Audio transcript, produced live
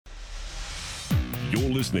You're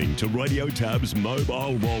listening to Radio Tab's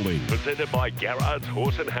Mobile Rolling, presented by Garrard's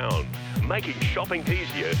Horse and Hound, making shopping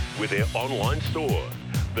easier with their online store.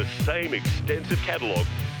 The same extensive catalogue,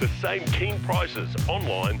 the same keen prices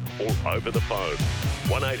online or over the phone.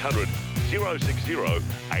 1800 060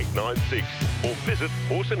 896 or visit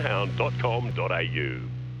horseandhound.com.au.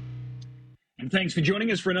 And thanks for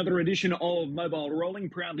joining us for another edition of Mobile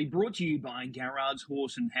Rolling, proudly brought to you by Garrard's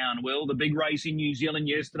Horse and Hound. Well, the big race in New Zealand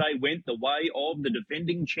yesterday went the way of the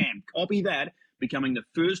defending champ. Copy that, becoming the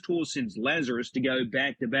first horse since Lazarus to go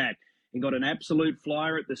back-to-back. He got an absolute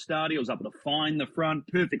flyer at the start. He was able to find the front,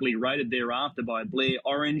 perfectly rated thereafter by Blair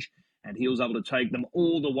Orange, and he was able to take them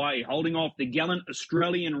all the way, holding off the gallant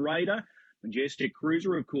Australian Raider. Majestic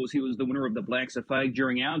Cruiser, of course, he was the winner of the Blacks Effect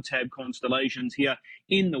during our Tab Constellations here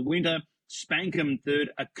in the winter. Spankum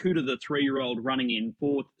third, Akuta the 3-year-old running in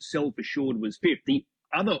fourth, Self Assured was fifth. The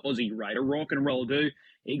other Aussie Raider, Rock and Roll Do,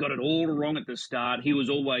 he got it all wrong at the start. He was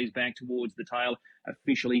always back towards the tail,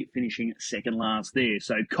 officially finishing second last there.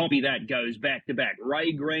 So copy that, goes back to back.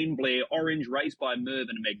 Ray Green, Blair Orange, raced by Merv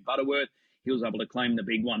and Meg Butterworth. He was able to claim the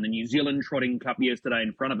big one. The New Zealand Trotting Cup yesterday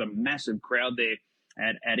in front of a massive crowd there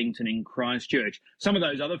at Addington in Christchurch. Some of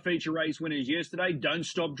those other feature race winners yesterday, Don't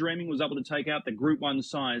Stop Dreaming was able to take out the Group 1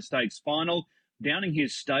 Sire Stakes final. Downing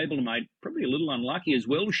his stablemate, probably a little unlucky as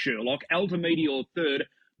well, Sherlock. Alta Meteor third,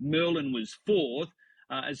 Merlin was fourth.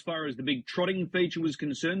 As far as the big trotting feature was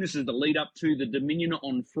concerned, this is the lead up to the Dominion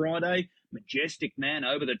on Friday. Majestic Man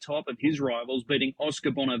over the top of his rivals, beating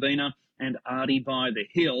Oscar Bonavina and Artie by the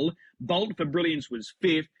Hill. Bolt for Brilliance was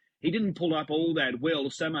fifth. He didn't pull up all that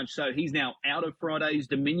well, so much so he's now out of Friday's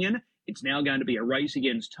Dominion. It's now going to be a race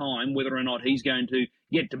against time, whether or not he's going to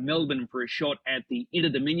get to Melbourne for a shot at the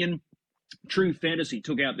Inter-Dominion. True Fantasy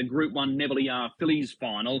took out the Group 1 Neville R Fillies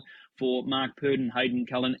final for Mark Purdon, Hayden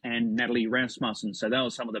Cullen and Natalie Rasmussen. So that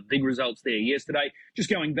was some of the big results there yesterday.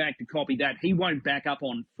 Just going back to copy that, he won't back up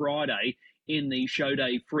on Friday in the show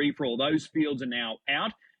day free-for-all. Those fields are now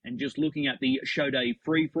out. And just looking at the show day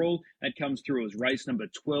free-for-all, that comes through as race number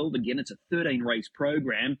 12. Again, it's a 13-race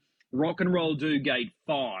program. Rock and Roll Do Gate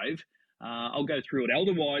 5. I'll go through it.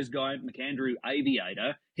 Elder Wise Guy, McAndrew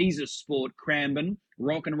Aviator. He's a Sport, Cranbourne.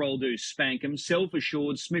 Rock and Roll Do Spankum.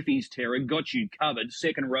 Self-Assured, Smithy's Terror. Got You Covered.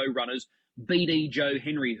 Second row runners, BD Joe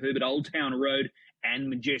Henry Herbert, Old Town Road, and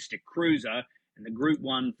Majestic Cruiser. And the Group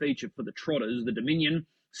 1 feature for the Trotters, the Dominion,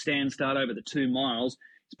 stand start over the 2 miles.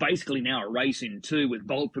 It's basically now a race in two with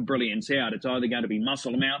Bolt for Brilliance out. It's either going to be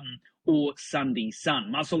Muscle Mountain or Sunday Sun.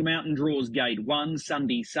 Muscle Mountain draws gate 1.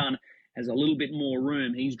 Sunday Sun has a little bit more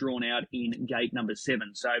room. He's drawn out in gate number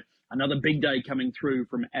 7. So another big day coming through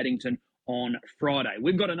from Addington on Friday.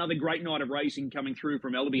 We've got another great night of racing coming through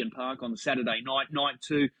from Albion Park on Saturday night, night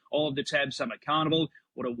 2 of the Tab Summer Carnival.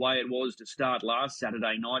 What a way it was to start last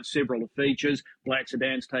Saturday night. Several features. Black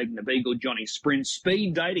Sedans taking the Beagle, Johnny Sprint.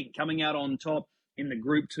 Speed Dating coming out on top in the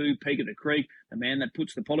Group 2, Peak of the Creek. The man that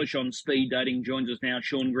puts the polish on Speed Dating joins us now,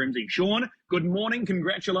 Sean Grimsey. Sean, good morning.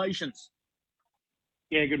 Congratulations.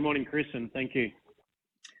 Yeah, good morning, Chris, and thank you.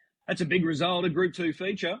 That's a big result, a Group 2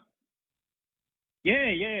 feature. Yeah,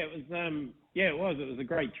 it was. It was. It was a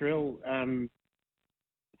great thrill.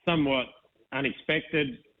 Somewhat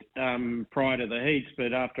unexpected prior to the heats,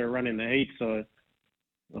 but after running the heats, I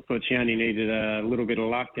thought she only needed a little bit of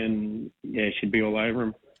luck, and yeah, she'd be all over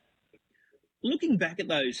him. Looking back at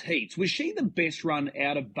those heats, was she the best run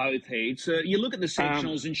out of both heats? You look at the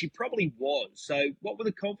sectionals, and she probably was. So what were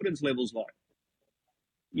the confidence levels like?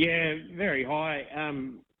 Yeah, very high.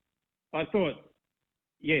 I thought,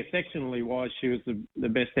 sectionally wise, she was the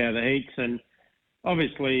best out of the heats. And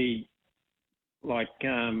obviously, like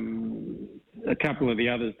a couple of the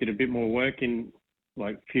others did a bit more work in,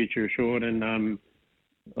 like Future Assured and the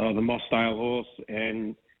Mossdale horse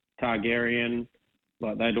and Targaryen.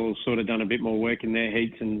 Like they'd all sort of done a bit more work in their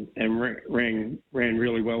heats and ran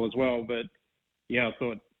really well as well. But yeah, I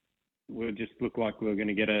thought we just looked like we were going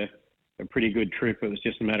to get a pretty good trip. It was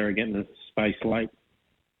just a matter of getting the space late.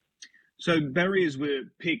 So barriers were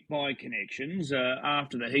picked by Connections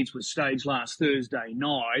after the heats were staged last Thursday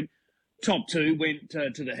night. Top 2 went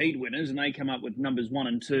to the heat winners, and they come up with numbers 1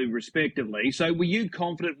 and 2 respectively. So were you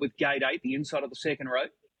confident with Gate 8, the inside of the second row?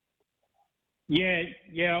 Yeah.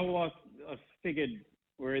 Well, I figured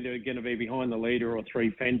we're either going to be behind the leader or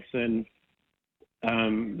 3 fence, and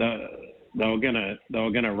they were going to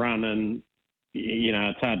run, and you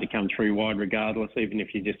know it's hard to come through wide regardless. Even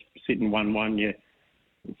if you just sit in 1-1, at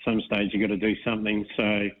some stage you got to do something.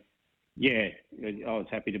 So yeah, I was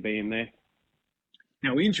happy to be in there.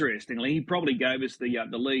 Now, interestingly, he probably gave us the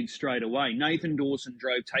lead straight away. Nathan Dawson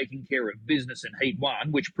drove Taking Care of Business in Heat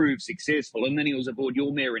 1, which proved successful, and then he was aboard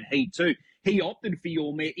Your Mare in Heat 2. He opted for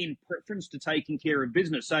Your Mare in preference to Taking Care of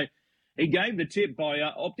Business. So he gave the tip by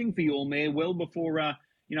opting for Your Mare well before,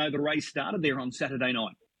 the race started there on Saturday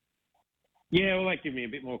night. Yeah, well, that gave me a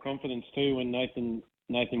bit more confidence too when Nathan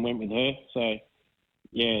went with her. So,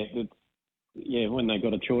 when they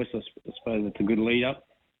got a choice, I suppose it's a good lead up.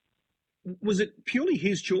 Was it purely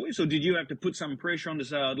his choice, or did you have to put some pressure on to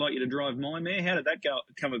say, I'd like you to drive my mare? How did that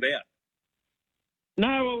come about?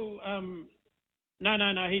 No,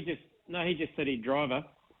 no. He just said he'd drive her.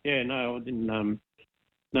 Yeah, no, I didn't.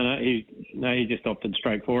 He just opted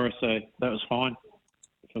straight for us, so that was fine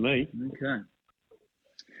for me. Okay.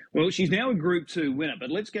 Well, she's now a Group 2 winner,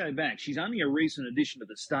 but let's go back. She's only a recent addition to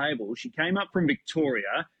the stable. She came up from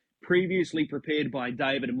Victoria, previously prepared by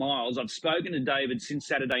David Miles. I've spoken to David since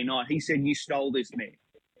Saturday night. He said you stole this mare.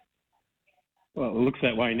 Well, it looks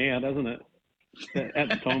that way now, doesn't it? At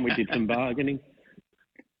the time, we did some bargaining.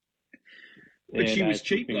 But she was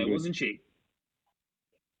cheap, though, wasn't she?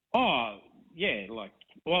 Oh, yeah.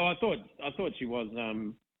 I thought she was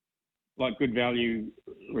good value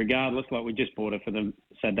regardless. Like, we just bought her for the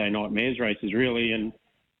Saturday night mares races, really, and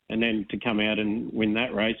then to come out and win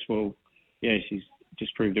that race, well, yeah, she's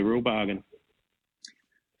just proved a real bargain.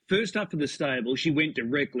 First up for the stable, she went to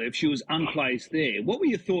Redcliffe. She was unplaced there. What were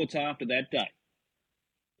your thoughts after that day?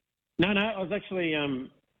 No, I was actually I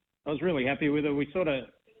was really happy with her. We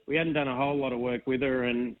hadn't done a whole lot of work with her,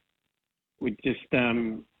 and we just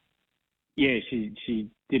she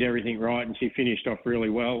did everything right, and she finished off really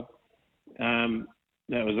well. That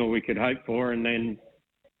was all we could hope for, and then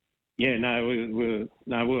we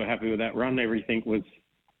were happy with that run. Everything was,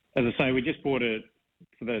 as I say, we just bought her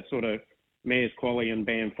for the sort of Mares Quali and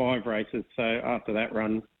Band 5 races. So after that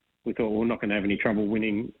run, we thought we're not going to have any trouble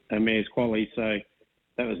winning a Mares Quali. So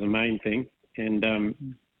that was the main thing. And,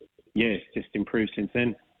 it's just improved since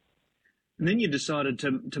then. And then you decided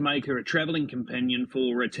to make her a travelling companion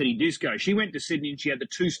for Teddy Disco. She went to Sydney and she had the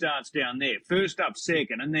 2 starts down there. First up,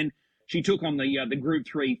 second, and then she took on the Group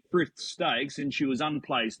 3 Frith Stakes and she was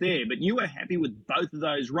unplaced there. But you were happy with both of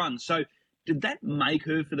those runs. So did that make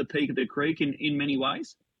her for the Peak of the Creek in many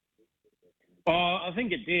ways? Oh, I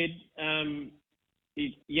think it did.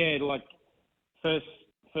 First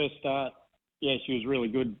start, she was really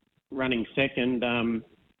good running second,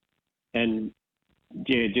 and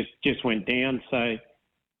just went down. So,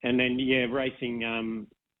 and then racing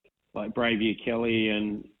like Bravia Kelly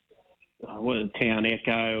and Town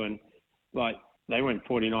Echo, and they went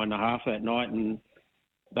 49.5 that night, and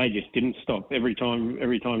they just didn't stop. Every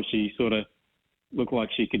time she sort of looked like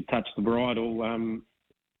she could touch the bridle,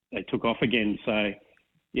 they took off again. So,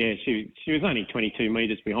 she was only 22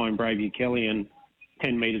 metres behind Bravia Kelly and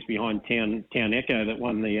 10 metres behind Town Echo that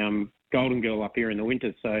won the Golden Girl up here in the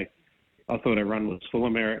winter. So I thought her run was full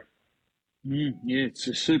of merit. It's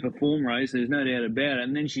a super form race. There's no doubt about it.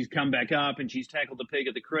 And then she's come back up and she's tackled the Peak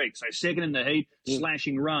of the Creek. So second in the heat,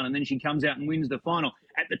 slashing run, and then she comes out and wins the final.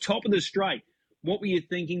 At the top of the straight, what were you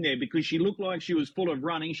thinking there? Because she looked like she was full of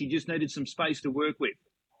running. She just needed some space to work with.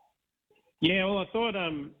 Yeah, well, I thought,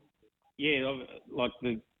 like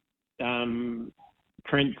the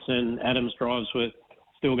Prince and Adams drives were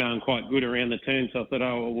still going quite good around the turn. So I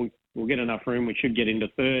thought, we'll get enough room. We should get into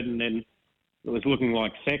third. And then it was looking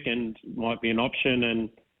like second might be an option. And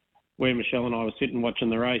where Michelle and I were sitting watching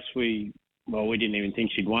the race, we didn't even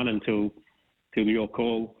think she'd won until your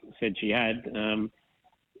call said she had. And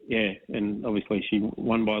obviously she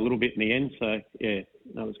won by a little bit in the end. So, that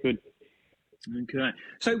was good. Okay.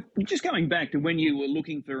 So just going back to when you were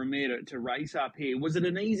looking for a mare to race up here, was it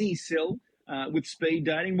an easy sell with speed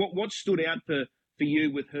dating? What stood out for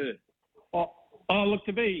you with her? Look,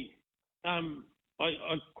 to be, I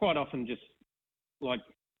quite often just watch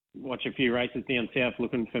a few races down south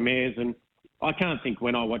looking for mares, and I can't think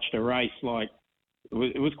when I watched a race,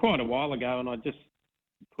 it was quite a while ago, and I just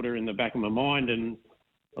put her in the back of my mind, and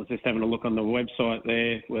I was just having a look on the website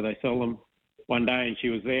there where they sell them one day, and she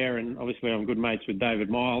was there, and obviously I'm good mates with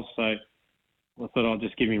David Miles, so I thought I'll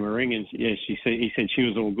just give him a ring, and he said she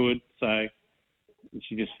was all good, so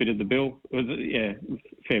she just fitted the bill. It was a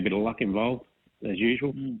fair bit of luck involved, as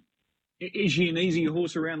usual. Is she an easy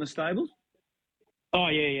horse around the stables? Oh,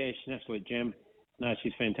 yeah, she's an absolute gem. No,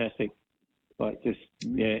 she's fantastic.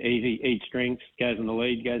 Easy, eat strengths, goes in the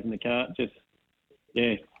lead, goes in the cart,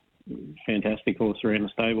 fantastic horse around the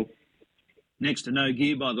stable. Next to no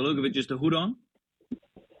gear by the look of it, just a hood on?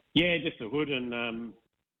 Yeah, just a hood, and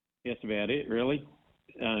that's about it, really.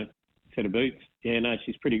 Set of boots. Yeah, no,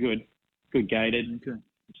 she's pretty good. Good gated. Okay.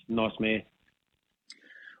 Nice mare.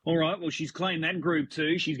 All right, well, she's claimed that Group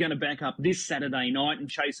 2. She's going to back up this Saturday night and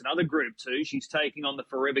chase another Group 2. She's taking on the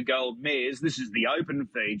Forever Gold Mares. This is the open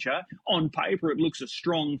feature. On paper, it looks a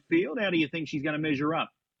strong field. How do you think she's going to measure up?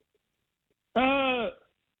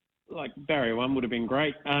 Like Barrier 1 would have been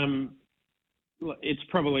great. It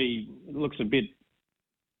looks a bit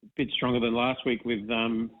stronger than last week with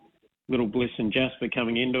Little Bliss and Jasper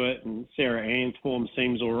coming into it, and Sarah Ann's form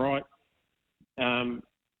seems all right. I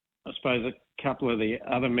suppose a couple of the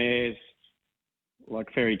other mares,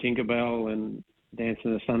 like Fairy Tinkerbell and Dance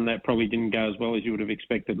in the Sun, that probably didn't go as well as you would have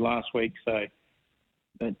expected last week, so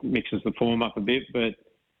that mixes the form up a bit. But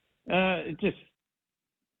I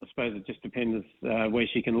suppose it just depends where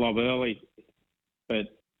she can lob early. But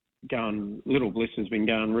Little Bliss has been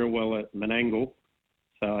going real well at Menangle,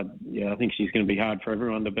 so I think she's going to be hard for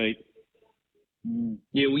everyone to beat.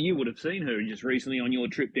 Yeah, well, you would have seen her just recently on your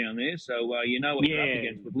trip down there, so you know what you're up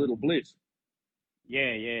against with Little Bliss.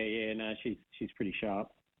 Yeah. No, she's pretty sharp.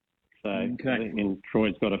 So, okay. And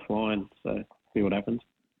Troy's got her flying, so see what happens.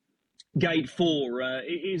 Gate 4,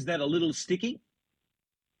 is that a little sticky?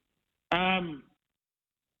 Generally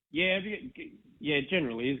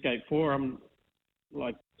is Gate 4. I'm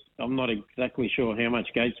not exactly sure how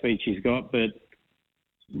much gate speed she's got, but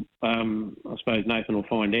I suppose Nathan will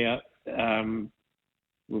find out. I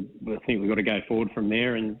think we've got to go forward from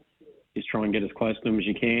there and just try and get as close to them as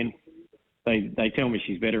you can. They tell me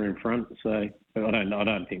she's better in front, so but I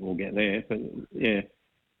don't think we'll get there. But yeah,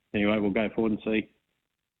 anyway, we'll go forward and see.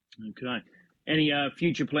 Okay. Any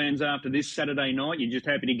future plans after this Saturday night? You're just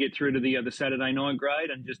happy to get through to the Saturday night grade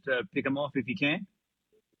and just pick them off if you can?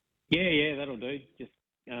 Yeah, that'll do. Just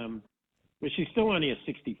but she's still only a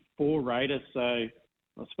 64 rater, so I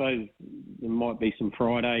suppose there might be some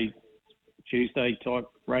Friday, Tuesday type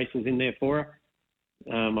races in there for her.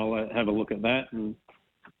 I'll have a look at that,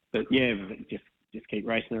 but yeah, just keep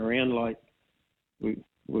racing her around. Like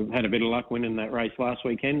we've had a bit of luck winning that race last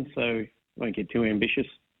weekend, so won't get too ambitious.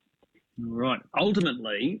 Right.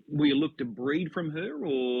 Ultimately, will you look to breed from her,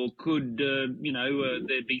 or could there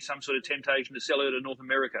be some sort of temptation to sell her to North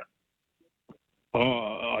America?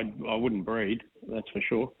 Oh, I wouldn't breed, that's for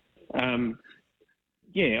sure. Of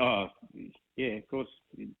course.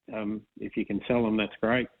 If you can sell them, that's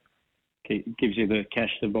great. Gives you the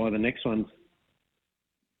cash to buy the next ones.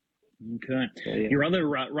 Okay. So, yeah. Your other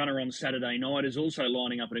runner on Saturday night is also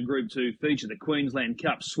lining up in a Group 2 feature, the Queensland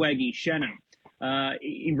Cup, Swaggy Shannon.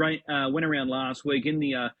 He went around last week in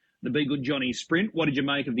the Be Good Johnny Sprint. What did you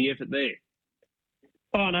make of the effort there?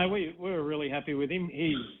 Oh, no, we were really happy with him.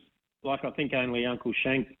 He's, I think only Uncle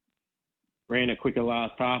Shank ran a quicker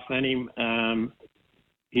last half than him.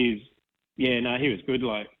 He was good.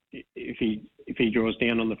 Like, if he draws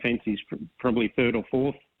down on the fence, he's probably third or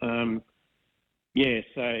fourth.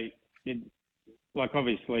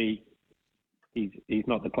 Obviously, he's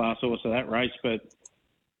not the class horse of that race, but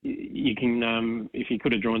you can, if he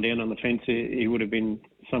could have drawn down on the fence, he would have been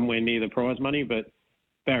somewhere near the prize money, but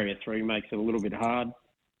Barrier 3 makes it a little bit hard.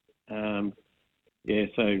 So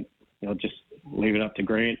I'll just leave it up to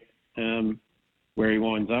Grant where he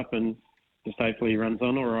winds up, and just hopefully he runs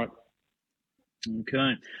on all right.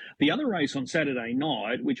 Okay. The other race on Saturday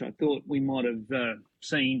night, which I thought we might have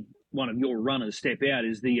seen one of your runners step out,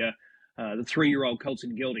 is the 3-year-old Colts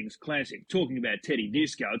and Geldings Classic. Talking about Teddy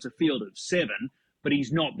Disco, it's a field of 7, but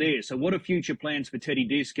he's not there. So what are future plans for Teddy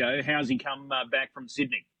Disco? How's he come back from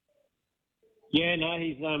Sydney? Yeah, no,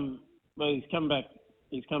 he's come back.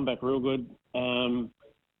 He's come back real good.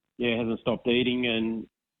 Hasn't stopped eating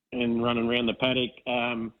and running around the paddock.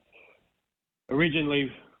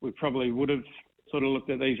 Originally, we probably would have sort of looked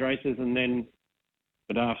at these races,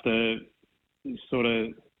 but after sort of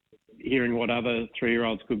hearing what other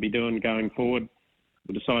 3-year-olds could be doing going forward,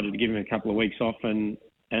 we decided to give him a couple of weeks off and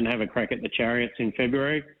have a crack at the Chariots in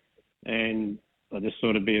February. And I just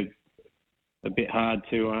thought it'd be a bit hard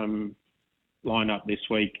to line up this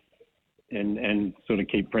week and sort of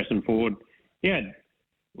keep pressing forward. Yeah,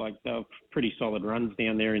 they were pretty solid runs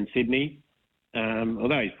down there in Sydney.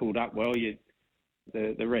 Although he's pulled up well,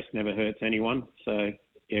 the rest never hurts anyone. So,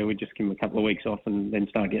 yeah, we just give him a couple of weeks off and then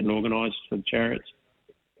start getting organised for the Chariots.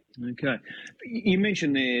 Okay. You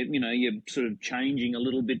mentioned there, you're sort of changing a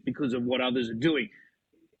little bit because of what others are doing.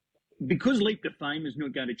 Because Leap to Fame is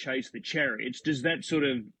not going to chase the Chariots, does that sort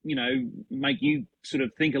of, make you sort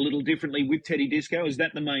of think a little differently with Teddy Disco? Is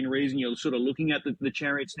that the main reason you're sort of looking at the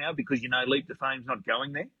Chariots now, because Leap to Fame's not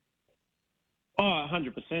going there? Oh,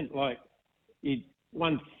 100%.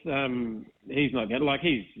 Once he's not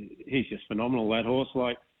going, he's just phenomenal, that horse.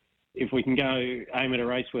 If we can go aim at a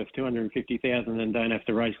race worth 250,000 and don't have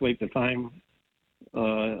to race Leap to Fame,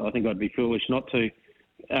 I think I'd be foolish not to.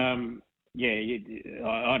 I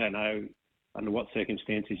don't know under what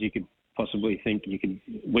circumstances you could possibly think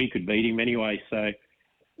we could beat him anyway. So,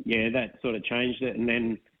 yeah, that sort of changed it. And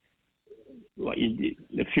then, like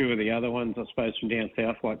a few of the other ones, I suppose, from down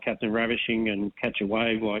south, like Captain Ravishing and Catch a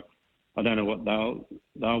Wave, like I don't know what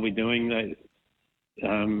they'll be doing.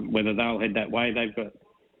 Whether they'll head that way, they've got.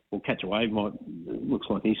 Well, Catch a Wave looks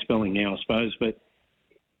like he's spelling now, I suppose, but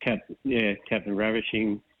Captain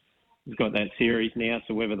Ravishing has got that series now,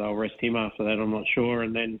 so whether they'll rest him after that, I'm not sure.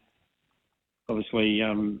 And then, obviously,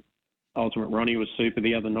 Ultimate Ronnie was super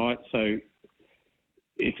the other night, so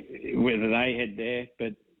whether they head there,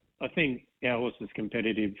 but I think our horse is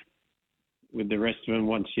competitive with the rest of them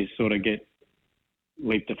once you sort of get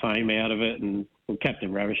Leap to Fame out of it, and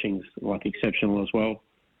Captain Ravishing's like exceptional as well.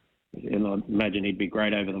 And I imagine he'd be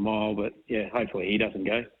great over the mile, but yeah, hopefully he doesn't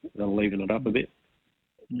go. They'll leaven it up a bit.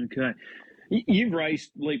 Okay. You've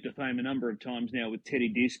raced Leap to Fame a number of times now with Teddy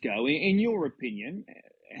Disco. In your opinion,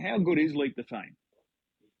 how good is Leap to Fame?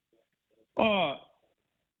 Well,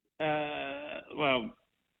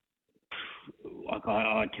 like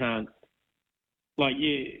I can't. Like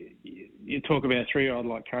you talk about a 3-year-old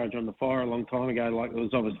like Courage on the Fire a long time ago. Like it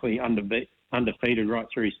was obviously undefeated right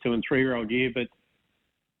through his 2 and 3-year-old year, but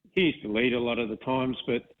he used to lead a lot of the times.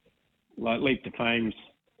 But like Leap to Fame's,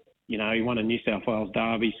 he won a New South Wales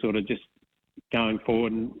Derby, sort of just going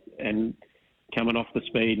forward and coming off the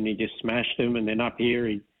speed, and he just smashed him. And then up here,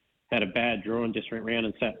 he had a bad draw and just went round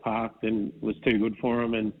and sat parked and was too good for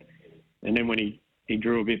him. And then when he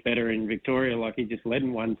drew a bit better in Victoria, like he just led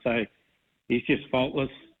in one. So he's just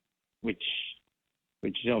faultless, which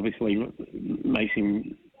obviously makes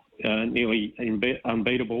him nearly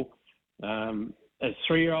unbeatable. As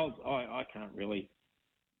 3-year-olds, I can't really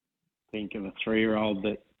think of a 3-year-old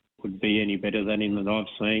that would be any better than him that I've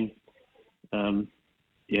seen.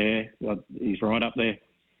 He's right up there.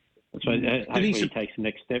 So hopefully he takes the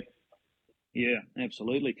next step. Yeah,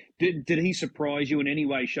 absolutely. Did he surprise you in any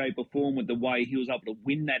way, shape or form with the way he was able to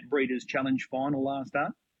win that Breeders' Challenge final last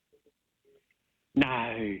start?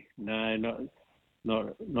 No,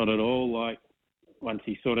 not at all. Like once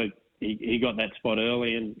he sort of he got that spot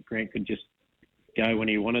early, and Grant could just go when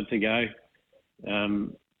he wanted to go.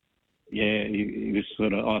 He was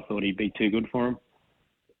sort of. I thought he'd be too good for him.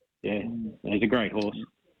 Yeah, he's a great horse.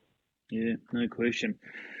 Yeah, no question.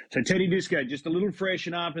 So Teddy Disco, just a little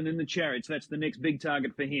freshen up, and then the Chariots. That's the next big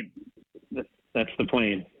target for him. That's the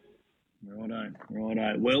plan. Righto.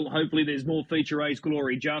 Well, hopefully there's more feature race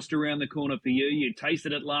glory just around the corner for you. You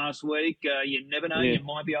tasted it last week. You never know. Yeah. You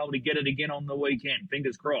might be able to get it again on the weekend.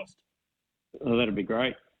 Fingers crossed. Oh, that'd be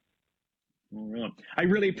great. All right. I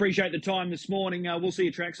really appreciate the time this morning. We'll see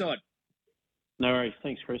you trackside. No worries.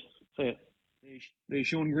 Thanks, Chris. See you. There's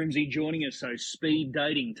Sean Grimsey joining us. So Speed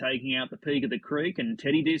Dating taking out the Peak of the Creek, and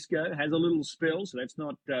Teddy Disco has a little spell, so that's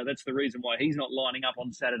not that's the reason why he's not lining up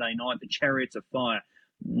on Saturday night. The Chariots of Fire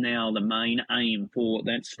now the main aim for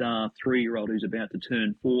that star 3-year-old who's about to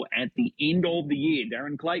turn 4 at the end of the year.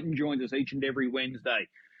 Darren Clayton joins us each and every Wednesday.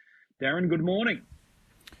 Darren, good morning.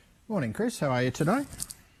 Morning, Chris. How are you today?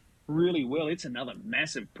 Really well. It's another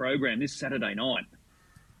massive program this Saturday night.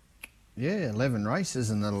 Yeah, 11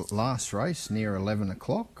 races, and the last race near 11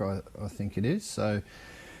 o'clock, I think it is. So,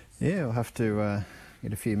 yeah, I'll have to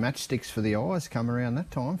get a few matchsticks for the eyes come around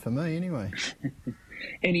that time, for me anyway.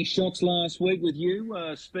 Any shots last week with you,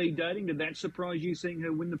 Speed Dating? Did that surprise you, seeing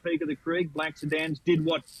her win the Peak of the Creek? Black Sedans did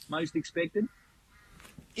what most expected?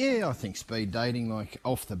 Yeah, I think Speed Dating, like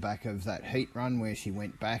off the back of that heat run where she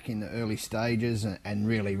went back in the early stages and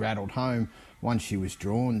really rattled home. Once she was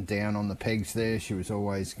drawn down on the pegs there, she was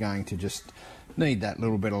always going to just need that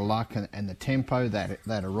little bit of luck and the tempo that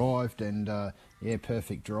arrived. And,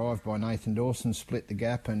 perfect drive by Nathan Dawson, split the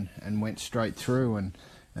gap and went straight through. And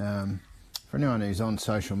for anyone who's on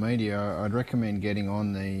social media, I'd recommend getting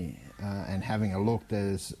on and having a look.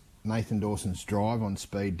 There's Nathan Dawson's drive on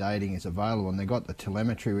Speed Dating is available, and they've got the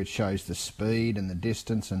telemetry which shows the speed and the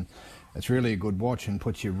distance, and it's really a good watch and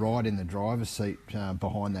puts you right in the driver's seat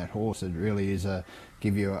behind that horse. It really is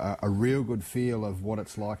give you a real good feel of what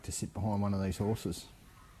it's like to sit behind one of these horses.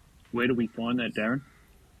 Where do we find that, Darren?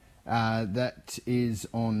 That is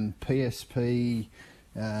on PSP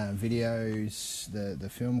Videos, the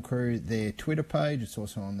film crew, their Twitter page. It's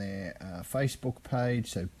also on their Facebook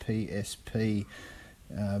page, so PSP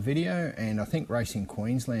Video, and I think Racing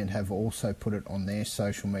Queensland have also put it on their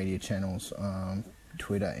social media channels,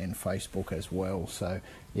 Twitter and Facebook as well. So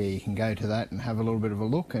yeah, you can go to that and have a little bit of a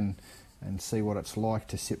look and see what it's like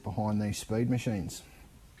to sit behind these speed machines.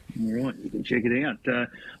 All right, you can check it out.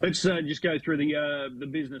 Let's just go through the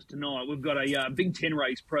business tonight. We've got a Big 10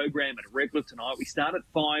 race program at Redcliffe tonight. We start at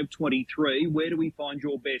 5:23. Where do we find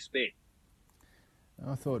your best bet?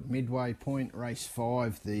 I thought Midway Point, race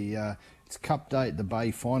 5, it's Cup Day at the Bay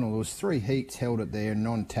final. There was 3 heats held at their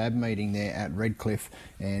non-tab meeting there at Redcliffe,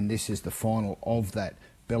 and this is the final of that.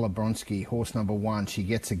 Bella Bronski, horse number 1, she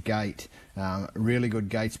gets a gate. Really good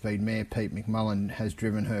gate speed mare. Pete McMullen has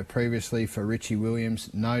driven her previously for Richie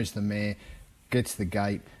Williams, knows the mare, gets the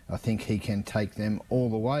gate. I think he can take them all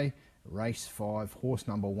the way. Race 5, horse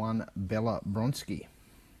number 1, Bella Bronski.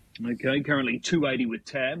 Okay, currently 280 with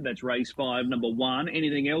tab. That's race 5, number 1.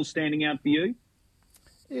 Anything else standing out for you?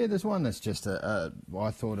 Yeah, there's one that's just, I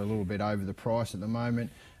thought, a little bit over the price at the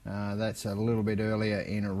moment. That's a little bit earlier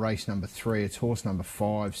in race number 3. It's horse number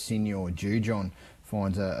 5, Senior Jujon.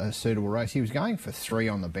 Finds a suitable race. He was going for 3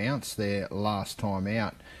 on the bounce there last time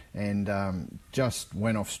out, and just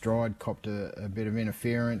went off stride, copped a bit of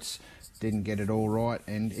interference, didn't get it all right,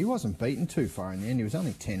 and he wasn't beaten too far in the end. He was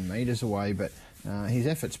only 10 metres away, but his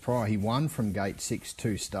efforts prior, he won from gate 6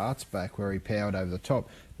 2 starts back where he powered over the top.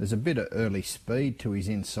 There's a bit of early speed to his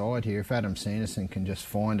inside here. If Adam Sanderson can just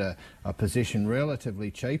find a position relatively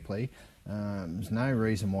cheaply, there's no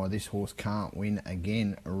reason why this horse can't win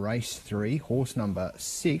again. Race 3, horse number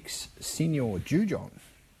 6, Senior Jujon.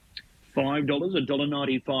 $5,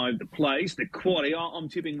 $1.95 the place. The quaddy, I'm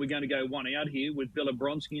tipping we're going to go one out here with Bella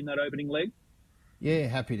Bronski in that opening leg. Yeah,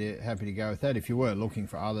 happy to go with that. If you were looking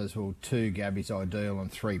for others, well, 2 Gabby's Ideal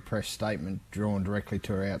and 3 Press Statement drawn directly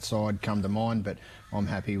to her outside come to mind, but I'm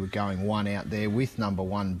happy with going 1 out there with number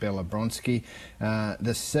 1, Bella Bronski.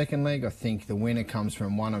 The second leg, I think the winner comes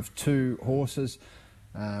from one of 2 horses.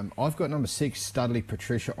 I've got number 6, Studley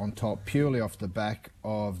Patricia, on top, purely off the back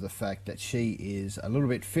of the fact that she is a little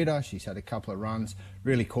bit fitter. She's had a couple of runs,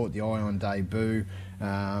 really caught the eye on debut,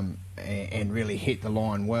 and really hit the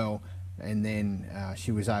line well. And then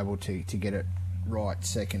she was able to get it right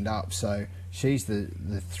second up. So she's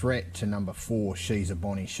the threat to number 4, She's a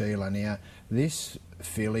Bonnie Sheila. Now, this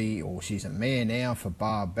filly, or she's a mare now for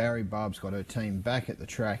Barb Barry. Barb's got her team back at the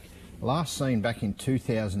track. Last seen back in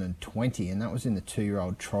 2020, and that was in the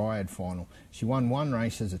 2-year-old Triad final. She won 1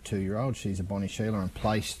 race as a 2-year-old, She's a Bonnie Sheila, and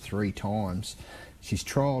placed 3 times. She's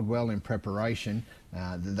trialled well in preparation.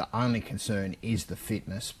 The only concern is the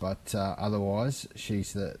fitness, but otherwise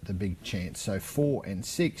she's the big chance. So 4 and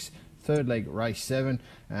 6, third leg, race 7.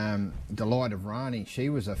 Delight of Rani, she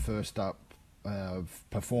was a first up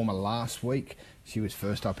performer last week. She was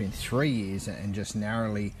first up in 3 years and just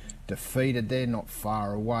narrowly defeated there, not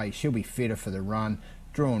far away. She'll be fitter for the run,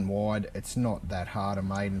 drawn wide. It's not that hard a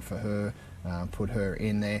maiden for her. Put her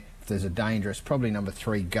in there. If there's a dangerous, probably number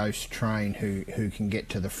 3, Ghost Train, who can get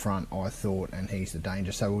to the front, I thought, and he's the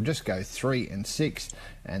danger. So we'll just go 3 and 6,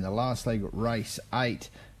 and the last leg, race 8,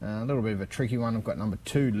 a little bit of a tricky one. I've got number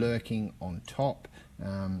 2, Lurking, on top.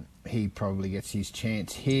 He probably gets his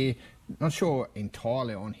chance here. Not sure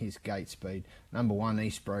entirely on his gate speed. Number 1,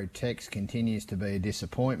 East Road Tex, continues to be a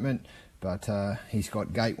disappointment, but he's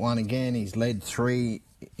got gate 1 again. He's led 3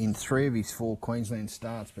 in 3 of his 4 Queensland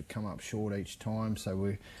starts, but come up short each time, so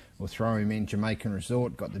we'll throw him in. Jamaican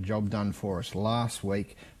Resort got the job done for us last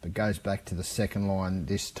week, but goes back to the second line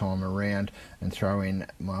this time around, and throw in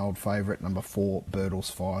my old favourite, number 4,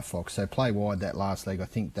 Birtles Firefox. So play wide that last leg. I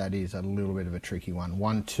think that is a little bit of a tricky one.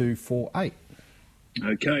 1, 2, 4, 8.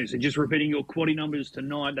 Okay, so just repeating your quaddy numbers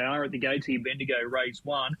tonight. They are at the gates here. Bendigo, race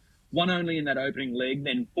 1. 1 only in that opening leg,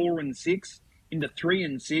 then 4 and 6, into 3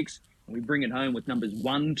 and 6. We bring it home with numbers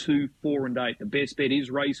 1, 2, 4 and 8. The best bet is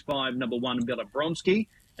race 5, number 1, Bella Bronski.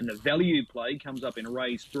 And the value play comes up in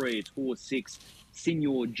race 3. It's horse 6,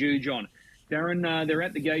 Senior Jujon. Darren, they're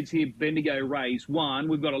at the gates here, Bendigo, race 1.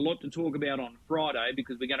 We've got a lot to talk about on Friday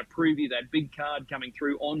because we're going to preview that big card coming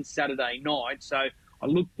through on Saturday night. So I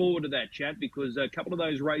look forward to that, chat, because a couple of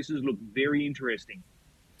those races look very interesting.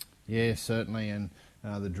 Yeah, certainly. And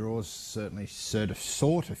the draws certainly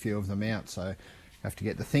sort a few of them out. So have to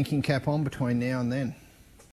get the thinking cap on between now and then.